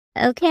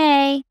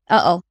Okay.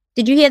 Uh-oh.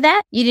 Did you hear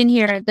that? You didn't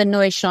hear the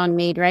noise Sean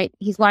made, right?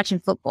 He's watching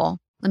football.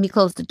 Let me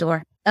close the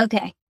door.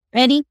 Okay.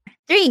 Ready?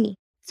 3,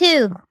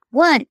 2,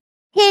 1. Hit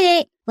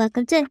it.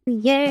 Welcome to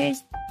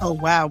yours. Oh,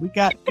 wow. we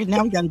got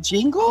a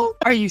jingle?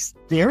 Are you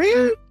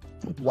serious?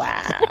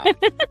 Wow.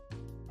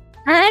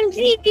 I'm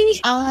Gigi.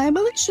 I'm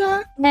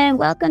Alicia. And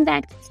welcome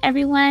back,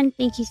 everyone.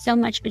 Thank you so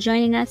much for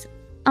joining us.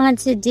 On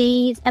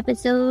today's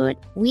episode,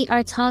 we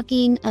are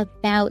talking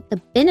about the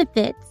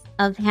benefits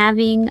of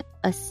having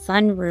a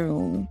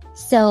sunroom.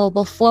 So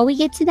before we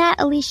get to that,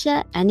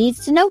 Alicia, I need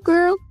to know,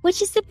 girl, what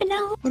you sipping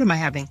on? What am I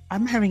having?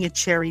 I'm having a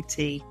cherry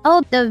tea.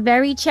 Oh, the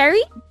very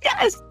cherry?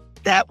 Yes,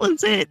 that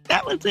was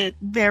it.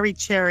 Very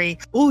cherry.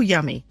 Oh,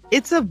 yummy.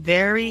 It's a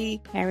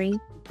very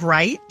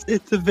bright.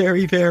 It's a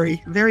very,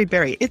 very, very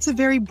berry. It's a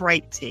very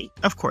bright tea.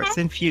 Of course,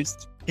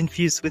 infused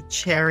with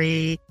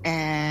cherry.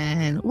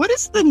 And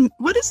what's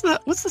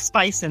the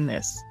spice in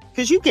this?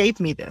 Because you gave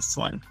me this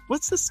one.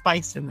 What's the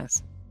spice in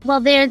this? Well,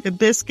 there's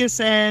hibiscus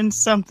and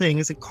something.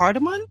 Is it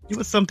cardamom? It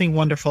was something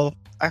wonderful.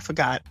 I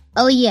forgot.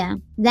 Oh, yeah.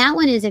 That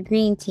one is a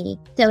green tea.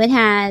 So it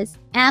has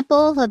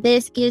apple,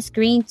 hibiscus,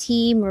 green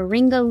tea,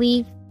 moringa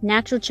leaf,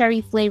 natural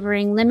cherry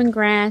flavoring,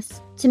 lemongrass,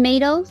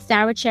 tomato,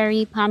 sour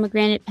cherry,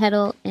 pomegranate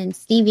petal, and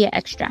stevia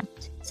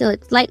extract. So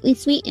it's lightly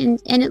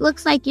sweetened, and it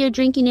looks like you're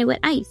drinking it with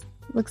ice.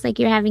 It looks like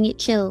you're having it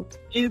chilled.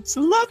 It's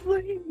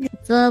lovely.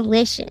 It's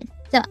delicious.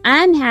 So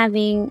I'm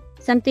having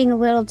something a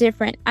little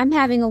different. I'm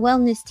having a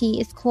wellness tea.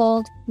 It's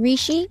called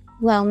Rishi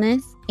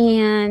Wellness,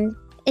 and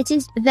it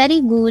is very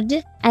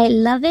good. I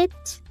love it.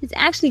 It's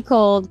actually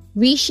called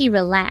Rishi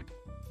Relax,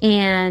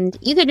 and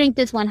you could drink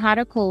this one hot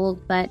or cold,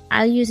 but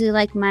I usually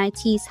like my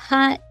teas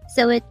hot.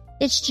 So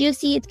it's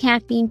juicy, it's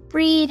caffeine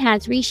free, it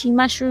has reishi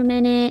mushroom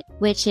in it,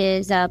 which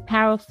is a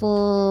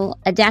powerful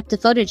adaptive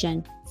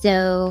photogen.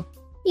 So,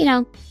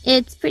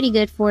 it's pretty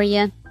good for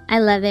you. I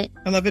love it.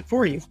 I love it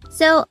for you.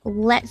 So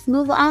let's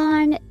move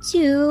on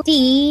to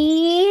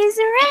Dee's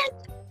Rant.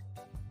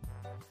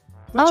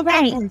 All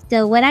right.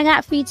 So what I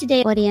got for you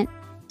today, audience,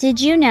 did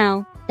you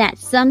know that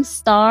some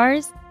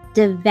stars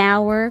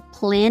devour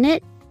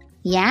planets?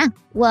 Yeah.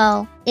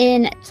 Well,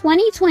 in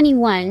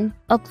 2021,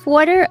 a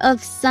quarter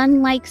of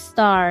sun-like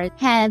stars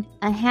have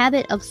a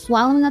habit of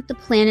swallowing up the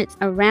planets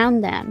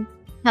around them.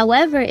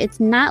 However, it's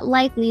not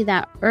likely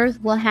that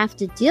Earth will have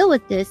to deal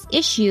with this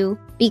issue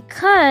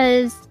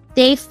because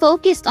they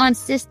focused on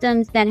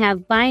systems that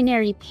have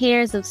binary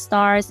pairs of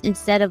stars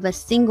instead of a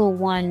single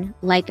one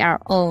like our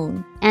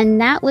own.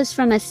 And that was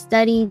from a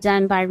study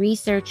done by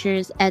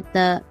researchers at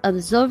the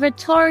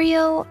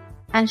Observatorio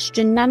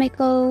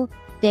Astronomico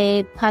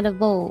de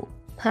Padova,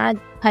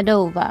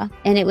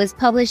 and it was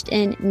published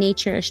in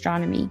Nature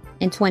Astronomy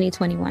in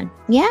 2021.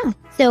 Yeah,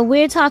 so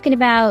we're talking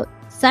about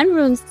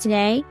sunrooms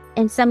today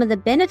and some of the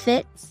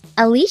benefits.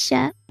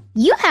 Alicia,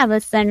 you have a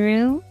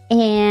sunroom,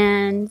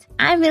 and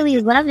I really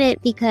love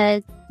it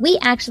because we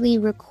actually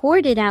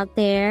record it out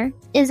there.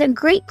 It's a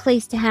great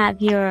place to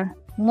have your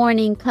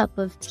morning cup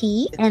of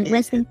tea and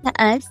listen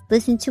to us,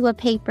 listen to a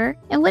paper.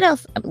 And what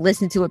else?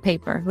 Listen to a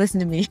paper. Listen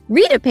to me.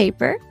 Read a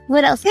paper.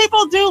 What else?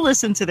 People do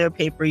listen to their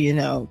paper, You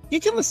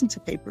can listen to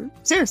paper.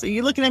 Seriously,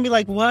 you're looking at me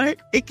like,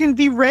 what? It can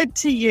be read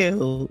to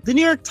you. The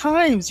New York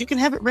Times, you can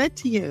have it read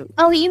to you.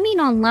 Oh, you mean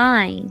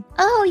online?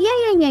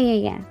 Oh,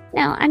 yeah.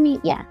 No, I mean,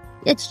 yeah.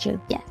 It's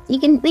true. Yes. We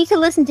can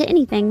listen to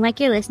anything like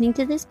you're listening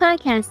to this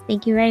podcast.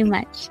 Thank you very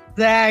much.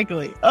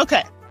 Exactly.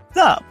 Okay.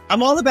 So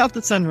I'm all about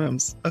the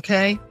sunrooms.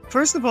 Okay.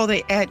 First of all,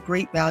 they add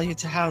great value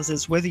to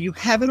houses, whether you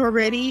have it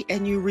already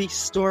and you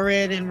restore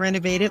it and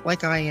renovate it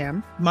like I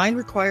am. Mine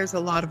requires a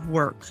lot of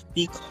work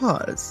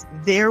because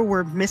there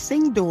were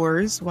missing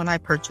doors when I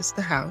purchased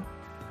the house.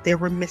 There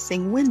were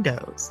missing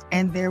windows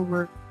and there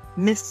were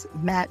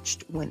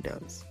mismatched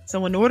windows.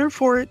 So in order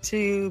for it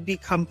to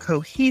become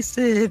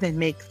cohesive and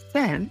make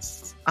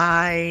sense,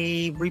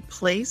 I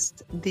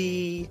replaced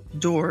the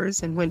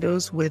doors and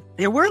windows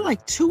there were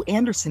like 2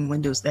 Andersen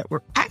windows that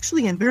were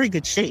actually in very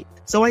good shape.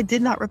 So I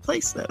did not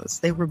replace those.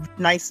 They were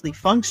nicely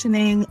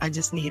functioning. I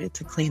just needed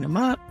to clean them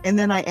up. And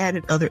then I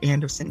added other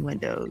Andersen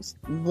windows.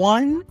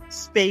 One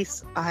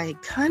space, I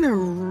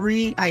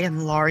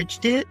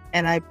enlarged it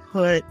and I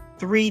put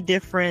 3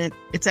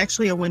 it's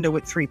actually a window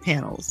with 3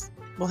 panels.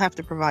 We'll have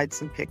to provide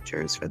some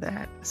pictures for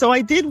that. So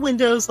I did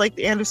windows like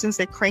the Andersens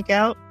that crank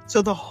out.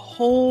 So the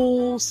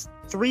whole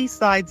 3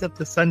 sides of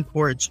the sun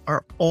porch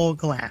are all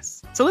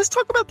glass. So let's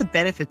talk about the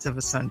benefits of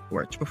a sun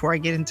porch before I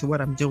get into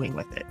what I'm doing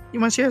with it. You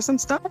want to share some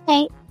stuff?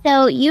 Okay.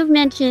 So you've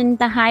mentioned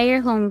the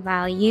higher home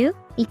value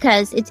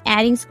because it's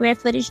adding square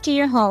footage to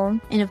your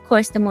home. And of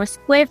course, the more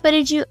square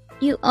footage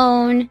you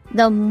own,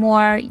 the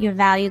more your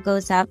value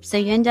goes up. So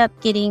you end up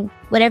getting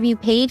whatever you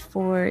paid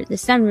for the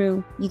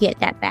sunroom, you get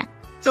that back.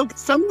 So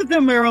some of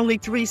them are only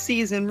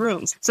 3-season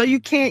rooms. So you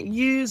can't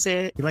use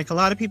it. Like a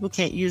lot of people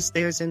can't use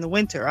theirs in the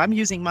winter. I'm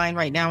using mine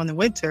right now in the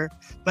winter,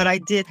 but I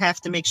did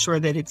have to make sure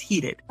that it's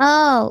heated.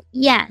 Oh,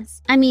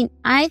 yes. I mean,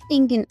 I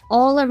think an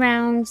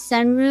all-around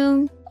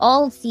sunroom,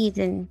 all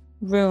season,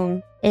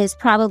 room is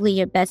probably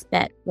your best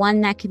bet.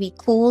 One that can be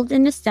cooled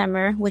in the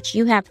summer, which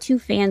you have 2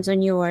 fans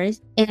on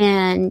yours,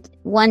 and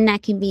one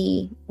that can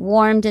be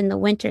warmed in the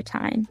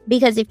wintertime.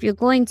 Because if you're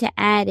going to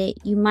add it,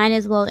 you might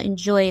as well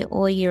enjoy it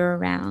all year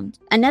around.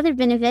 Another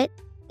benefit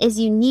is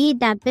you need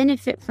that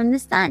benefit from the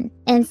sun.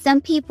 And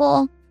some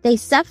people, they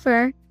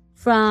suffer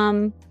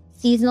from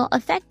seasonal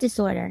affect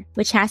disorder,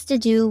 which has to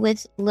do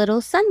with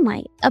little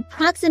sunlight.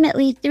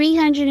 Approximately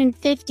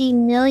 350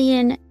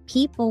 million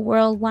people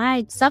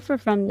worldwide suffer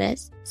from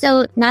this.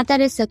 So not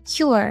that it's a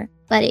cure,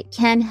 but it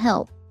can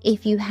help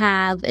if you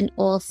have an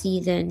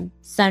all-season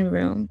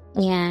sunroom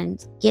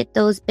and get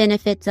those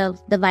benefits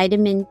of the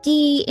vitamin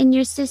D in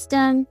your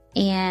system.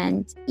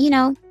 And,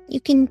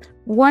 you can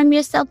warm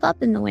yourself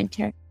up in the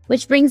winter,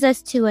 which brings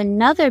us to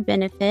another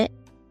benefit,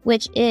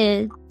 which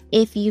is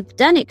if you've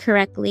done it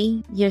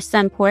correctly, your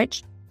sun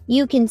porch,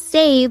 you can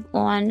save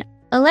on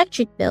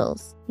electric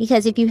bills.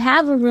 Because if you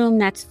have a room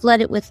that's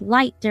flooded with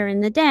light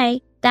during the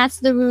day, that's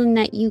the room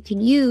that you can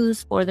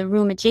use, or the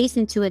room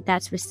adjacent to it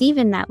that's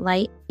receiving that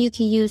light. You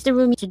can use the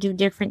room to do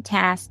different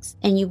tasks,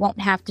 and you won't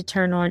have to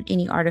turn on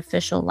any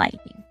artificial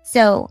lighting.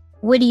 So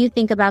what do you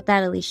think about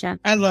that, Alicia?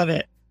 I love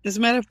it. As a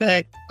matter of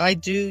fact, I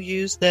do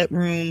use that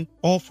room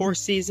all 4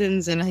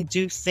 seasons, and I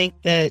do think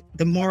that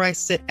the more I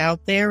sit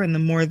out there and the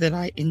more that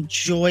I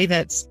enjoy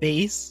that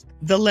space,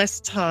 the less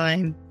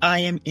time I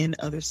am in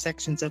other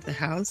sections of the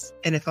house.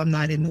 And if I'm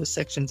not in those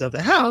sections of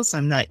the house,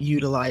 I'm not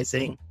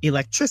utilizing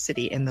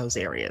electricity in those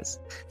areas.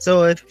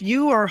 So if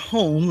you are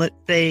home, let's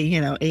say,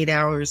 8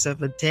 hours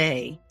of a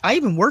day, I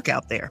even work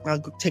out there.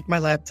 I'll take my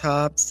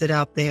laptop, sit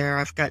out there.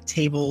 I've got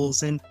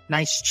tables and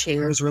nice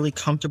chairs, really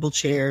comfortable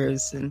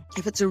chairs. And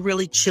if it's a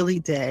really chilly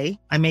day,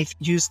 I may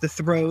use the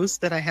throws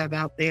that I have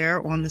out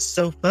there on the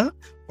sofa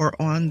or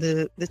on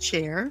the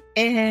chair.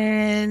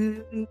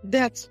 And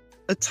that's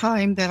a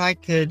time that I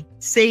could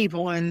save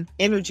on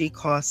energy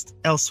costs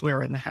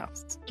elsewhere in the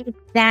house.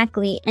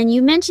 Exactly. And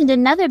you mentioned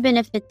another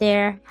benefit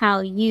there,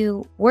 how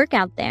you work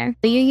out there.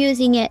 But you're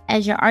using it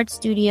as your art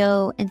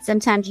studio, and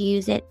sometimes you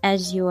use it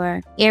as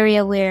your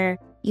area where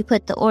you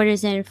put the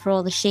orders in for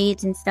all the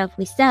shades and stuff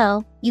we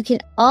sell. You can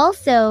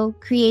also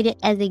create it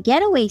as a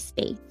getaway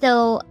space.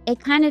 So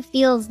it kind of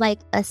feels like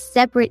a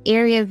separate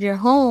area of your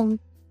home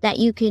that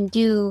you can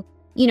do.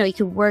 You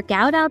can work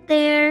out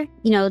there,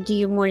 do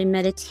your morning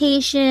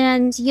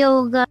meditations,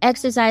 yoga,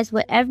 exercise,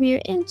 whatever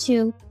you're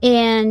into.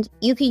 And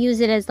you can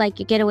use it as like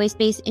your getaway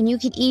space. And you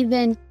could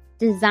even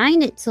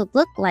design it to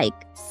look like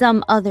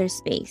some other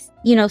space,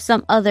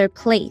 some other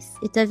place.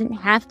 It doesn't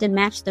have to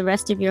match the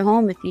rest of your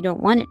home if you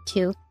don't want it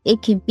to.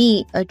 It can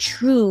be a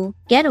true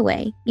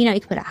getaway. You can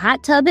put a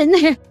hot tub in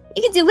there.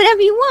 You can do whatever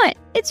you want.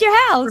 It's your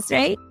house,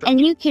 right? And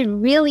you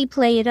can really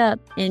play it up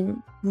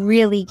and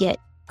really get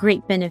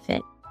great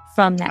benefit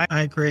from that.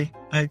 I agree.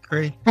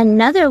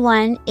 Another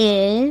one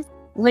is,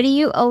 what are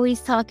you always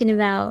talking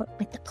about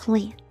with the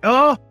plant?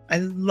 Oh, I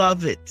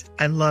love it.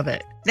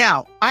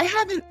 Now, I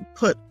haven't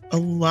put a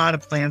lot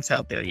of plants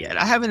out there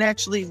yet. I haven't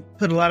actually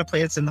put a lot of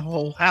plants in the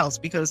whole house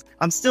because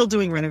I'm still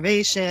doing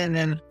renovation,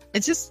 and I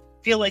just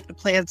feel like the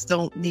plants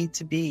don't need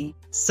to be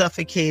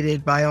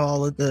suffocated by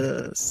all of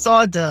the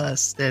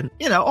sawdust and,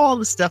 all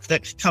the stuff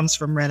that comes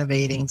from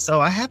renovating.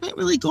 So I haven't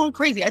really gone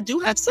crazy. I do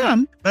have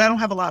some, but I don't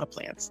have a lot of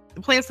plants.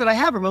 The plants that I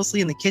have are mostly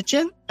in the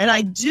kitchen, and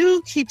I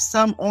do keep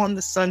some on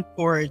the sun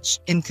porch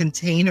in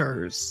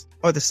containers,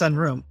 or the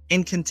sunroom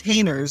in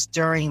containers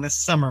during the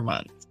summer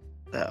months.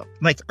 So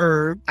like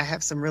herb, I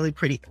have some really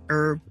pretty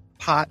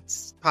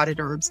potted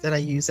herbs that I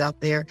use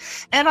out there.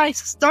 And I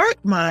start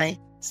my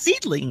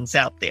seedlings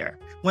out there.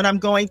 When I'm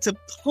going to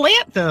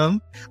plant them,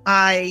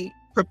 I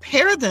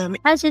prepare them.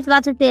 I was just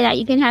about to say that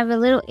you can have a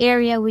little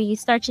area where you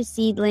start your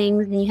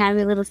seedlings and you have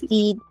your little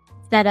seed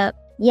set up.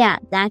 Yeah,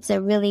 that's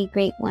a really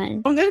great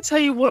one. I'm going to tell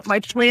you what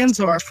my plans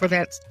are for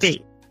that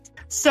space.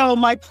 So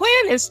my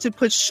plan is to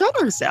put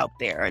shutters out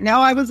there. Now,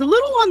 I was a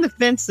little on the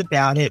fence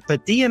about it,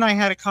 but Dee and I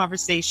had a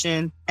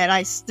conversation, and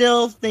I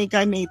still think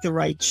I made the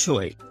right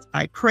choice.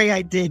 I pray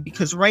I did,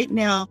 because right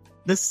now,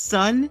 the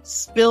sun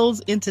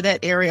spills into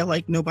that area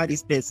like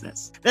nobody's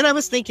business. Then I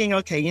was thinking,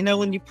 okay,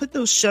 when you put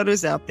those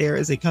shutters out there,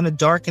 is it going to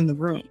darken the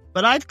room?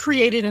 But I've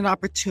created an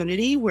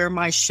opportunity where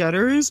my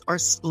shutters are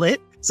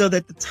split so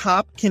that the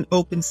top can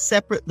open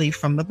separately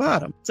from the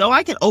bottom. So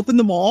I can open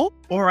them all,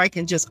 or I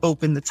can just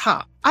open the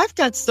top. I've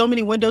got so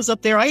many windows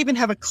up there. I even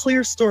have a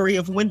clear story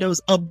of windows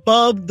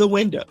above the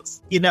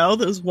windows.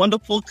 Those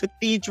wonderful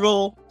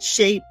cathedral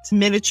shaped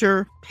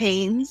miniature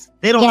panes.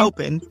 They don't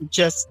open,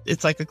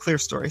 it's like a clear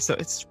story. So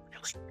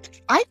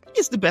I think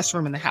it's the best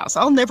room in the house.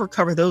 I'll never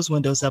cover those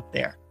windows up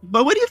there.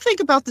 But what do you think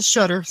about the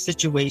shutter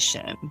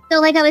situation? So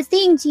like I was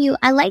saying to you,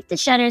 I like the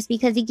shutters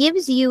because it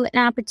gives you an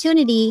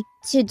opportunity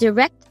to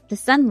direct the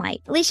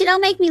sunlight. Alicia,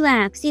 don't make me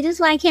laugh. See, this is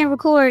why I can't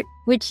record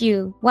with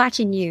you,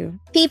 watching you.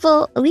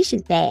 People,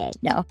 Alicia's bad.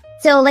 No.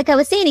 So like I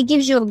was saying, it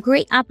gives you a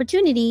great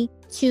opportunity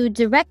to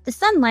direct the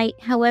sunlight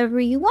however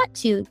you want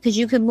to, because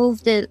you can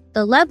move the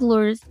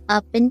levelers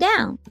up and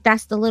down.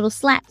 That's the little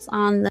slats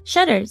on the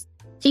shutters.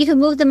 So you can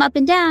move them up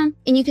and down,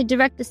 and you can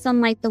direct the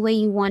sunlight the way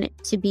you want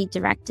it to be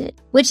directed,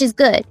 which is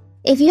good.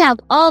 If you have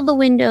all the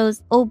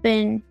windows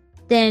open,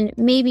 then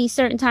maybe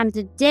certain times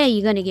of the day,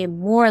 you're going to get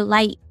more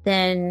light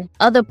than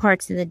other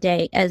parts of the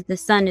day as the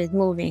sun is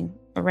moving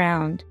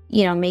around,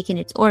 making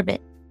its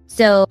orbit.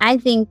 So I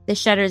think the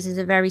shutters is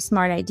a very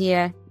smart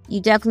idea.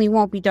 You definitely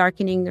won't be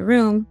darkening the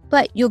room,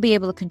 but you'll be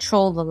able to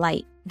control the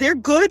light. They're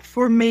good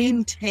for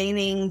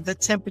maintaining the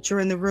temperature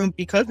in the room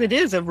because it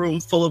is a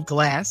room full of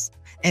glass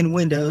and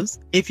windows.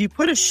 If you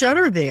put a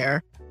shutter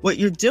there, what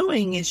you're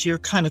doing is you're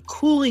kind of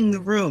cooling the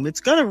room.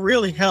 It's going to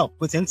really help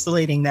with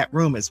insulating that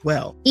room as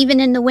well. Even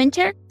in the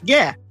winter?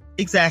 Yeah,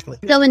 exactly.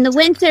 So in the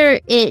winter,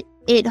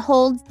 it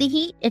holds the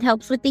heat. It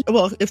helps with the...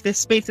 Well, if the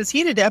space is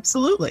heated,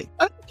 absolutely.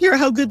 I don't care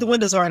how good the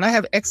windows are. And I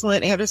have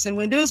excellent Andersen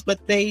windows, but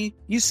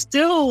you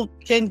still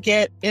can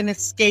get an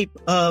escape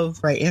of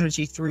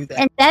energy through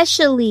that.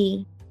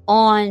 Especially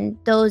on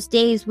those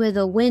days where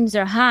the winds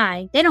are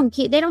high. They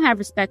don't have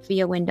respect for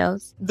your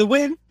windows. The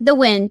wind?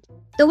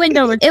 The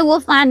window, it will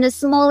find the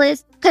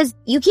smallest, because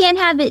you can't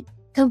have it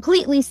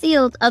completely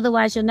sealed.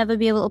 Otherwise, you'll never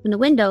be able to open the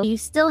window. You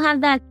still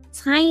have that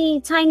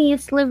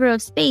tiniest sliver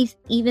of space,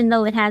 even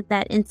though it has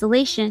that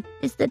insulation.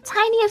 It's the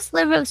tiniest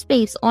sliver of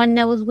space on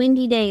those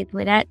windy days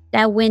where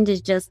that wind is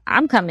just,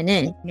 I'm coming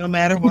in. No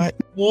matter what.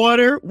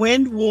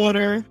 Wind,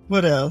 water.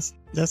 What else?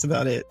 That's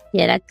about it.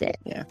 Yeah, that's it.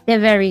 Yeah. They're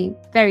very,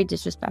 very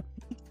disrespectful.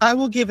 I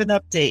will give an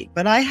update,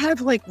 but I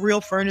have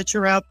real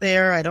furniture out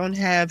there. I don't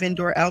have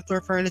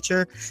outdoor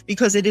furniture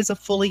because it is a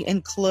fully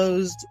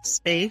enclosed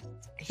space,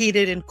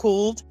 heated and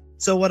cooled.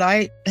 So what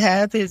I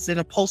have is an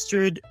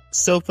upholstered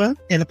sofa,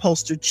 an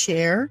upholstered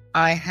chair.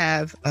 I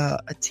have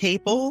a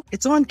table.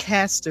 It's on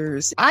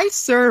casters. I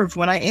serve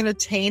when I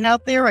entertain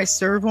out there. I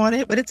serve on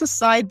it, but it's a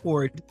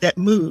sideboard that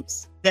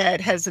moves,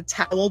 that has a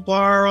towel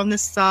bar on the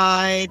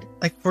side,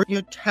 like for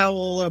your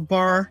towel, a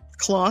bar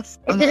cloth.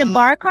 Is it a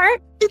bar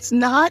cart? It's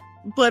not,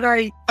 but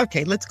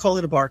let's call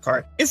it a bar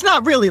cart. It's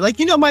not really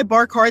my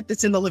bar cart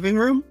that's in the living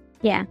room.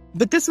 Yeah.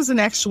 But this is an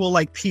actual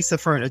piece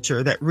of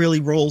furniture that really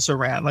rolls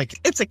around.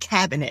 It's a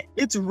cabinet.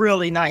 It's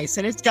really nice.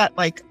 And it's got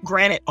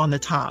granite on the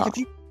top. If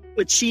you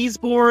put cheese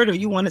board or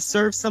you want to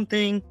serve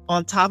something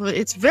on top of it,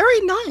 it's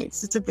very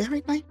nice. It's a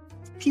very nice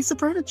piece of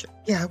furniture.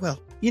 Yeah, well,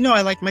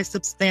 I like my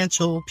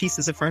substantial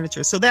pieces of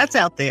furniture. So that's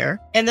out there.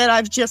 And then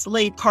I've just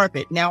laid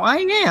carpet. Now I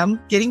am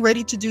getting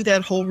ready to do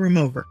that whole room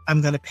over.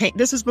 I'm going to paint.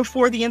 This is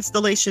before the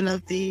installation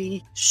of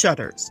the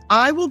shutters.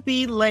 I will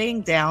be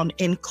laying down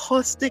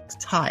encaustic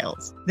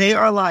tiles. They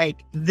are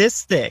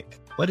this thick.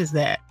 What is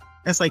that?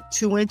 That's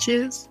 2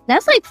 inches.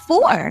 That's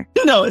 4.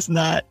 No, it's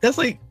not. That's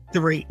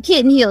 3.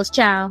 Kitten heels,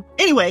 child.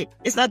 Anyway,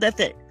 it's not that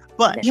thick.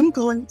 But I'm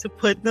going to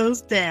put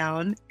those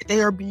down.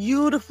 They are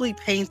beautifully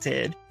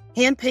painted.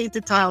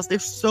 Hand-painted tiles. They're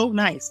so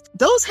nice.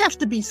 Those have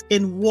to be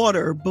in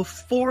water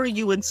before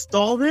you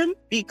install them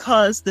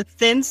because the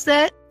thin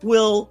set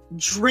will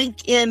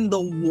drink in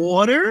the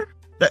water.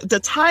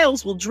 The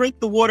tiles will drink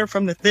the water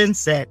from the thin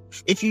set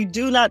if you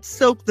do not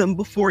soak them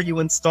before you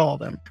install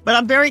them. But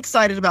I'm very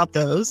excited about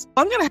those.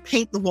 I'm going to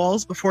paint the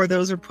walls before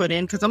those are put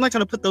in because I'm not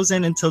going to put those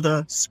in until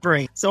the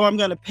spring. So I'm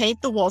going to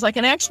paint the walls. I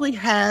can actually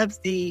have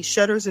the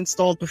shutters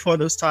installed before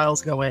those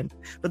tiles go in.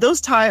 But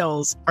those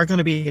tiles are going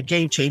to be a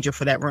game changer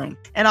for that room.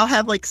 And I'll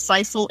have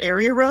Sisal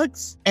area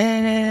rugs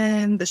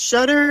and the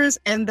shutters,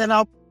 and then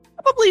I'll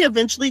probably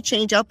eventually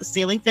change out the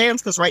ceiling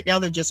fans because right now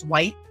they're just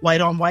white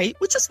on white,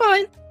 which is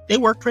fine. They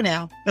work for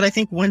now, but I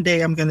think one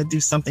day I'm going to do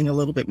something a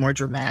little bit more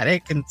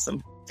dramatic and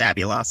some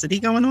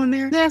fabulosity going on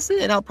there. That's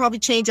it. I'll probably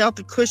change out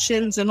the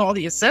cushions and all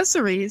the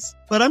accessories,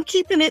 but I'm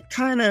keeping it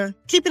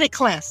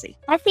classy.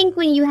 I think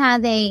when you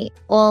have a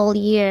all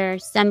year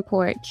sun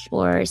porch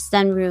or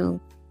sunroom,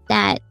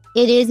 that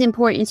it is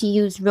important to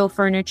use real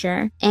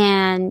furniture,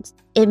 and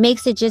it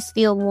makes it just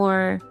feel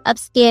more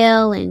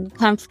upscale and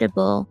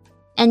comfortable.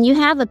 And you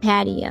have a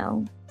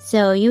patio,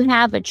 so you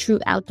have a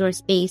true outdoor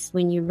space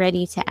when you're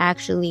ready to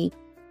actually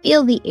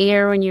feel the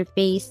air on your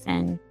face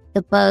and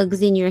the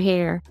bugs in your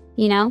hair,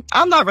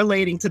 I'm not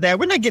relating to that.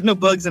 We're not getting no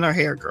bugs in our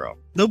hair, girl.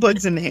 No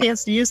bugs in the hair.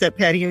 Chance to use that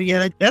patio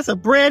yet. That's a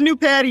brand new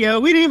patio.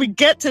 We didn't even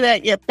get to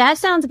that yet. That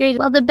sounds great.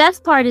 Well, the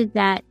best part is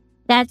that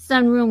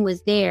sunroom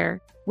was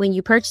there when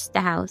you purchased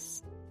the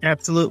house.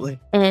 Absolutely.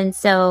 And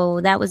so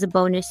that was a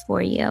bonus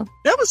for you.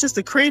 That was just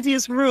the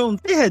craziest room.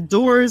 They had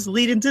doors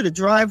leading to the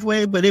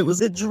driveway, but it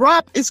was a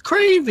drop. It's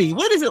crazy.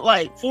 What is it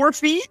 4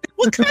 feet?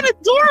 What kind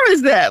of door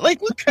is that?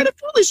 What kind of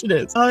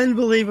foolishness?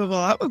 Unbelievable.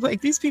 I was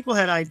these people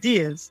had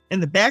ideas.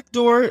 And the back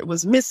door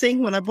was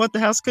missing when I bought the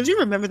house because you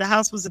remember the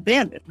house was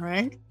abandoned,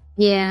 right?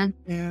 Yeah.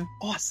 Yeah.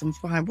 Awesome.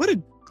 Fine. What a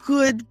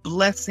good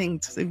blessing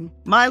to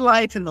my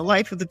life and the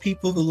life of the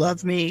people who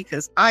love me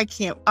because I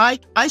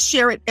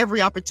share it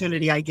every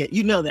opportunity I get.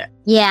 You know that.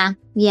 Yeah,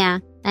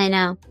 I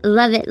know.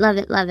 Love it.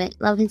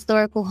 Love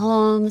historical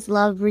homes,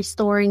 love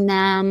restoring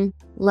them,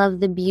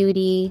 love the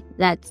beauty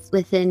that's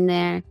within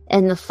there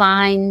and the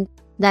find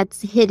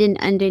that's hidden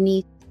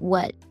underneath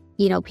what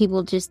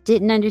people just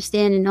didn't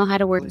understand and know how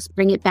to work. Just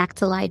bring it back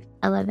to life.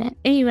 I love it.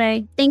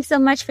 Anyway, thanks so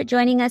much for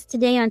joining us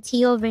today on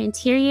Tea Over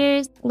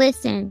Interiors.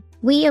 Listen,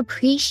 We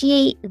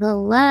appreciate the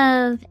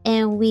love,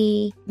 and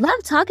we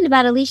love talking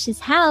about Alicia's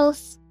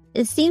house.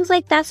 It seems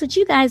like that's what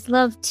you guys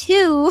love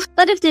too.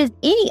 But if there's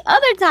any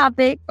other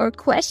topic or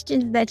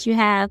questions that you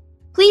have,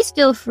 please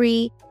feel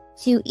free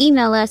to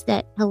email us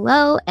at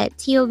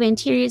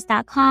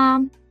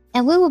hello@toventurias.com,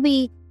 and we will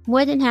be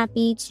more than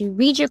happy to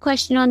read your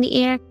question on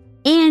the air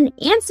and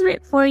answer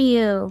it for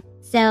you.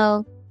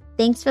 So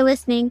thanks for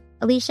listening.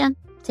 Alicia,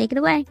 take it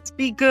away.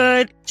 Be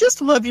good.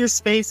 Just love your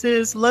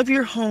spaces, love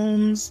your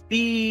homes,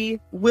 be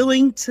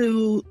willing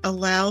to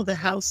allow the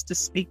house to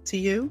speak to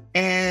you.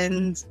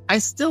 And I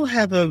still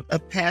have a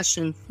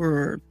passion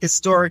for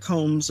historic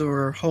homes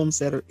or homes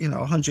that are,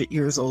 100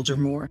 years old or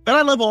more. But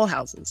I love all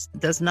houses. It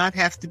does not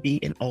have to be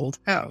an old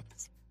house,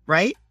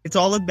 right? It's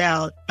all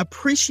about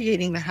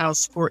appreciating the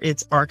house for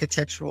its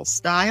architectural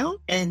style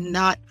and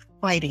not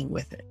fighting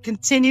with it.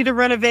 Continue to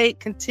renovate,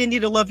 continue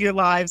to love your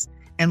lives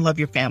and love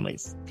your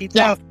families. Peace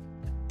out.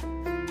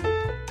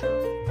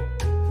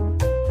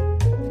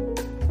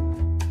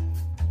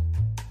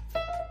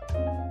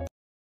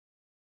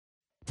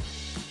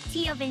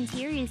 Tea of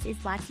Interiors is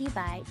brought to you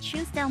by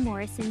Truesdale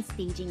Morrison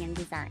Staging and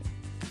Design.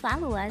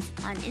 Follow us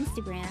on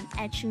Instagram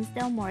at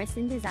Truesdale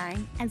Morrison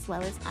Design, as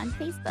well as on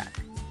Facebook.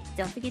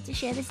 Don't forget to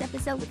share this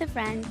episode with a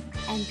friend,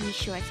 and be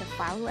sure to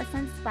follow us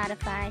on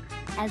Spotify,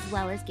 as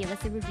well as give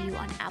us a review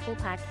on Apple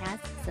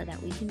Podcasts so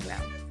that we can grow.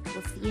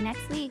 We'll see you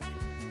next week.